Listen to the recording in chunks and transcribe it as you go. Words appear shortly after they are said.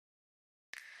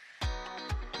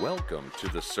Welcome to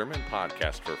the Sermon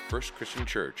Podcast for First Christian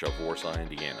Church of Warsaw,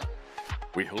 Indiana.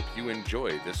 We hope you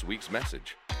enjoy this week's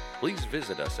message. Please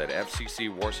visit us at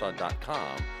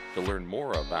fccwarsaw.com to learn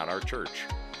more about our church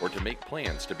or to make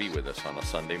plans to be with us on a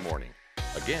Sunday morning.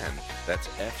 Again, that's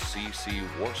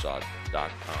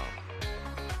fccwarsaw.com.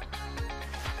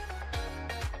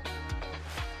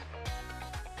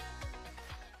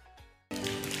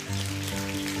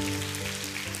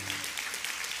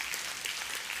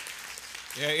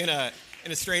 Yeah,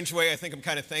 in a strange way, I think I'm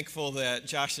kind of thankful that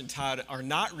Josh and Todd are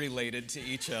not related to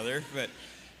each other, but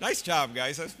nice job,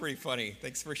 guys. That's pretty funny.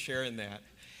 Thanks for sharing that.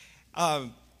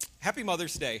 Happy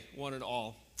Mother's Day, one and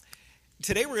all.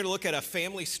 Today we're going to look at a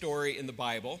family story in the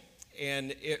Bible,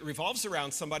 and it revolves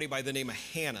around somebody by the name of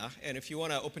Hannah. And if you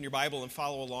want to open your Bible and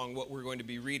follow along what we're going to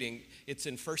be reading, it's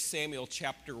in 1 Samuel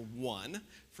chapter 1.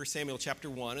 1 Samuel chapter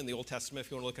 1 in the Old Testament,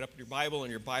 if you want to look it up in your Bible and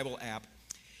your Bible app.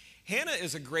 Hannah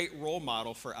is a great role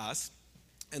model for us,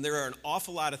 and there are an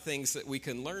awful lot of things that we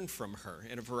can learn from her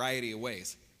in a variety of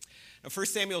ways. Now, 1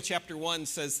 Samuel chapter 1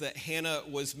 says that Hannah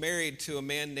was married to a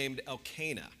man named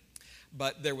Elkanah,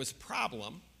 but there was a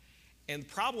problem, and the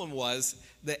problem was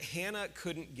that Hannah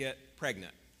couldn't get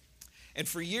pregnant. And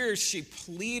for years, she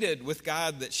pleaded with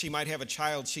God that she might have a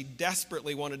child. She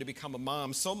desperately wanted to become a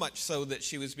mom, so much so that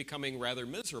she was becoming rather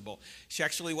miserable. She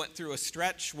actually went through a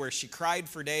stretch where she cried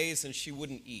for days and she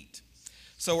wouldn't eat.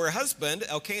 So her husband,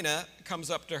 Elkanah, comes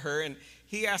up to her and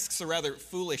he asks a rather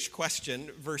foolish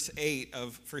question, verse 8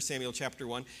 of 1 Samuel chapter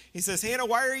 1. He says, "Hannah,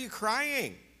 why are you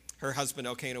crying?" Her husband,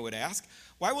 Elkanah, would ask.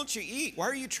 "Why won't you eat? Why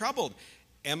are you troubled?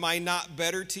 Am I not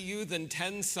better to you than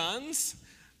 10 sons?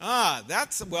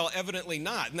 Well, evidently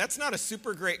not. And that's not a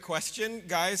super great question,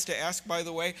 guys, to ask, by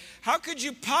the way. How could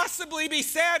you possibly be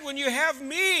sad when you have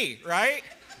me, right?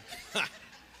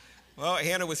 Well,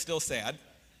 Hannah was still sad.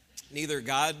 Neither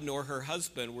God nor her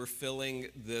husband were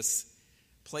filling this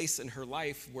place in her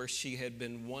life where she had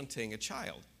been wanting a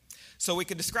child. So we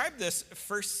could describe this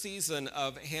first season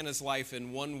of Hannah's life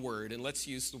in one word, and let's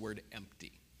use the word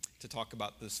empty to talk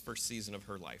about this first season of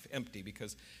her life. Empty,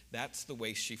 because that's the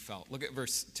way she felt. Look at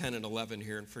verse 10 and 11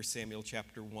 here in 1 Samuel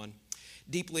chapter 1.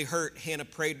 Deeply hurt, Hannah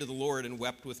prayed to the Lord and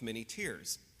wept with many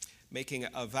tears. Making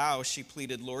a vow, she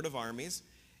pleaded, "Lord of armies,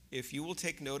 if you will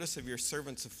take notice of your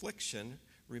servant's affliction,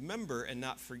 remember and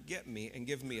not forget me, and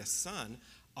give me a son.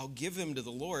 I'll give him to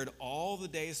the Lord all the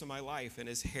days of my life, and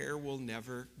his hair will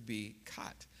never be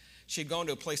cut." She'd gone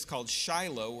to a place called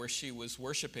Shiloh where she was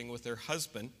worshiping with her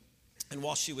husband. And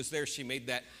while she was there, she made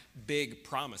that big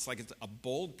promise, like it's a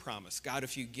bold promise. God,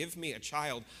 if you give me a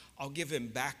child, I'll give him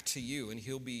back to you, and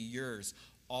he'll be yours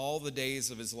all the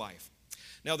days of his life.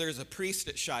 Now, there's a priest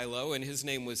at Shiloh, and his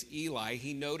name was Eli.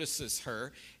 He notices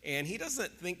her, and he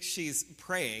doesn't think she's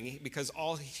praying because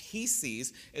all he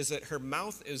sees is that her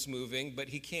mouth is moving, but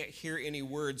he can't hear any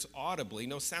words audibly.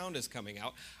 No sound is coming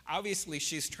out. Obviously,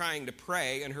 she's trying to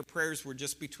pray, and her prayers were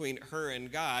just between her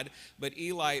and God, but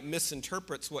Eli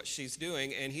misinterprets what she's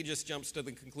doing, and he just jumps to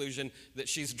the conclusion that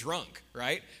she's drunk,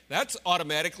 right? That's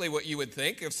automatically what you would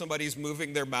think if somebody's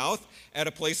moving their mouth at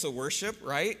a place of worship,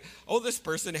 right? Oh, this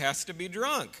person has to be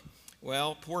drunk.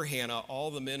 Well, poor Hannah,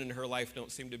 all the men in her life don't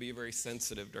seem to be very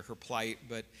sensitive to her plight,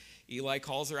 but Eli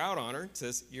calls her out on her,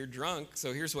 says, "You're drunk."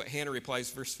 So here's what Hannah replies,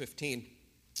 verse 15.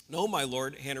 "No, my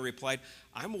lord," Hannah replied,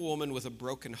 "I'm a woman with a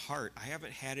broken heart. I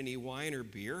haven't had any wine or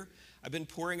beer. I've been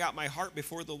pouring out my heart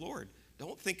before the Lord.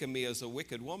 Don't think of me as a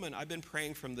wicked woman. I've been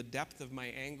praying from the depth of my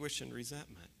anguish and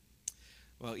resentment."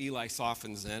 Well, Eli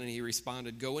softens then, and he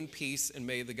responded, "Go in peace, and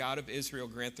may the God of Israel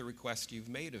grant the request you've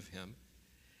made of him.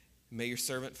 May your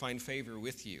servant find favor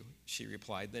with you," she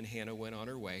replied. Then Hannah went on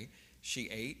her way. She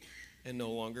ate and no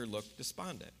longer looked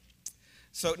despondent.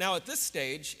 So now at this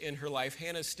stage in her life,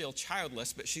 Hannah's still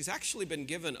childless, but she's actually been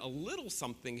given a little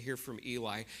something here from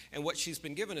Eli. And what she's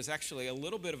been given is actually a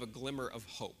little bit of a glimmer of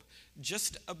hope.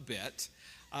 Just a bit,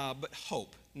 but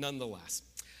hope nonetheless.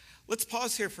 Let's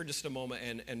pause here for just a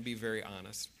moment and be very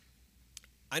honest.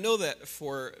 I know that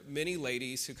for many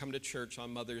ladies who come to church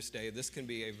on Mother's Day, this can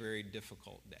be a very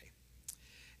difficult day.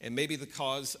 And maybe the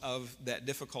cause of that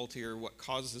difficulty, or what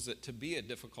causes it to be a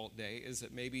difficult day, is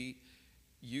that maybe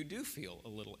you do feel a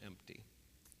little empty.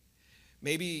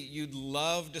 Maybe you'd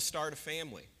love to start a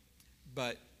family,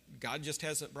 but God just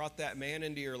hasn't brought that man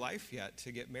into your life yet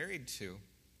to get married to.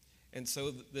 And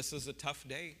so this is a tough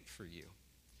day for you.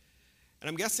 And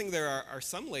I'm guessing there are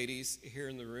some ladies here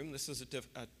in the room, this is a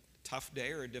tough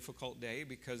day or a difficult day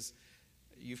because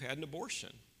you've had an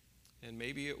abortion. And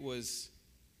maybe it was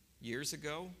years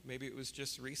ago, maybe it was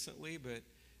just recently, but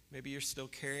maybe you're still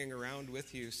carrying around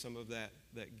with you some of that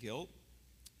guilt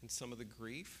and some of the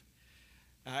grief.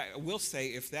 I will say,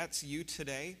 if that's you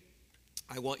today,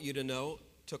 I want you to know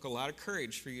it took a lot of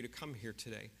courage for you to come here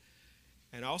today.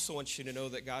 And I also want you to know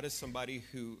that God is somebody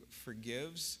who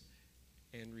forgives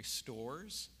and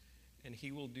restores, and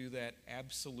he will do that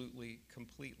absolutely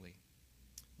completely.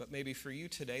 But maybe for you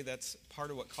today, that's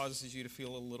part of what causes you to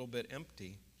feel a little bit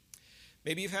empty.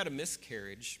 Maybe you've had a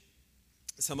miscarriage.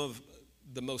 Some of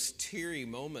the most teary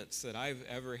moments that I've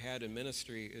ever had in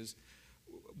ministry is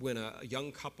when a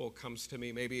young couple comes to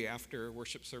me, maybe after a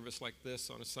worship service like this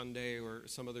on a Sunday or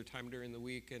some other time during the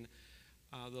week, and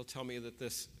they'll tell me that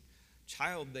this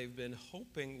child they've been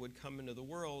hoping would come into the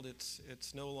world,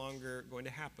 it's no longer going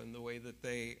to happen the way that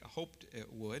they hoped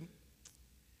it would.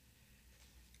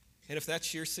 And if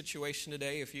that's your situation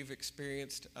today, if you've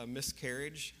experienced a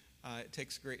miscarriage, it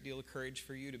takes a great deal of courage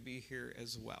for you to be here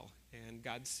as well. And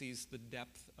God sees the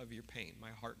depth of your pain.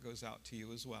 My heart goes out to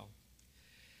you as well.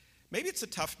 Maybe it's a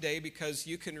tough day because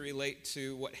you can relate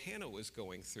to what Hannah was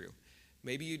going through.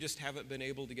 Maybe you just haven't been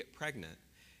able to get pregnant.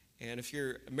 And if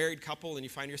you're a married couple and you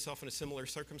find yourself in a similar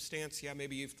circumstance,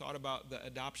 maybe you've thought about the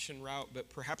adoption route, but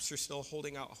perhaps you're still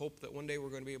holding out hope that one day we're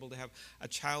going to be able to have a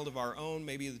child of our own,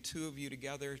 maybe the two of you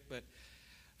together. But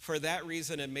for that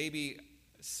reason, and maybe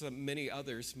many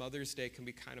others, Mother's Day can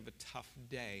be kind of a tough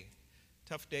day.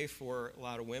 Tough day for a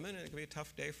lot of women, and it can be a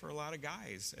tough day for a lot of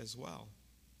guys as well.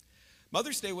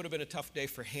 Mother's Day would have been a tough day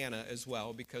for Hannah as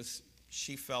well because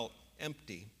she felt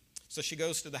empty. So she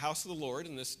goes to the house of the Lord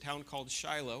in this town called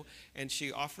Shiloh, and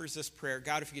she offers this prayer: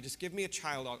 God, if you just give me a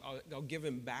child, I'll give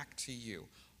him back to you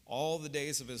all the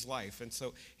days of his life. And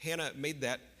so Hannah made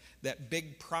that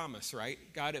big promise, right?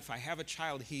 God, if I have a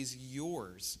child, he's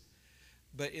yours.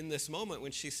 But in this moment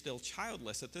when she's still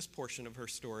childless, at this portion of her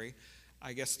story,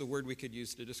 I guess the word we could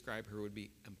use to describe her would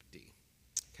be empty.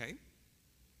 Okay?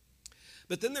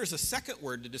 But then there's a second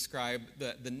word to describe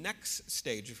the next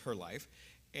stage of her life,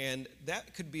 and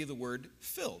that could be the word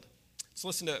filled. Let's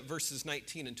listen to verses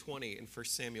 19 and 20 in 1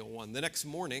 Samuel 1. The next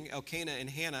morning, Elkanah and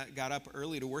Hannah got up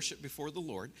early to worship before the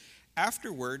Lord.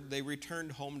 Afterward, they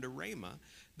returned home to Ramah.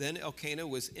 Then Elkanah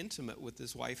was intimate with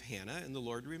his wife Hannah, and the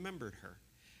Lord remembered her.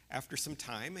 After some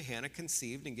time, Hannah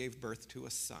conceived and gave birth to a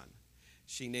son.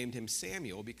 She named him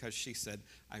Samuel because she said,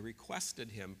 I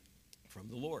requested him from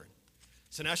the Lord.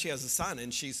 So now she has a son,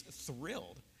 and she's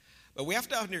thrilled. But we have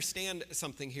to understand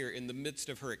something here in the midst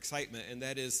of her excitement, and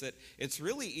that is that it's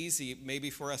really easy maybe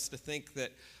for us to think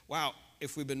that, wow,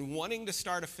 if we've been wanting to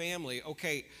start a family,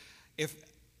 okay, if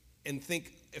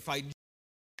I...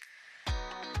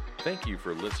 Thank you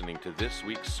for listening to this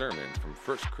week's sermon from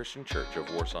First Christian Church of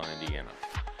Warsaw, Indiana.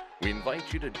 We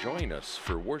invite you to join us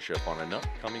for worship on an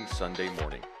upcoming Sunday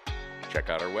morning. Check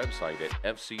out our website at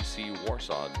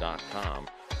fccwarsaw.com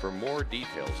for more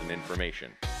details and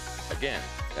information. Again,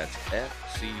 that's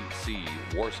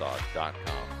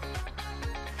fccwarsaw.com.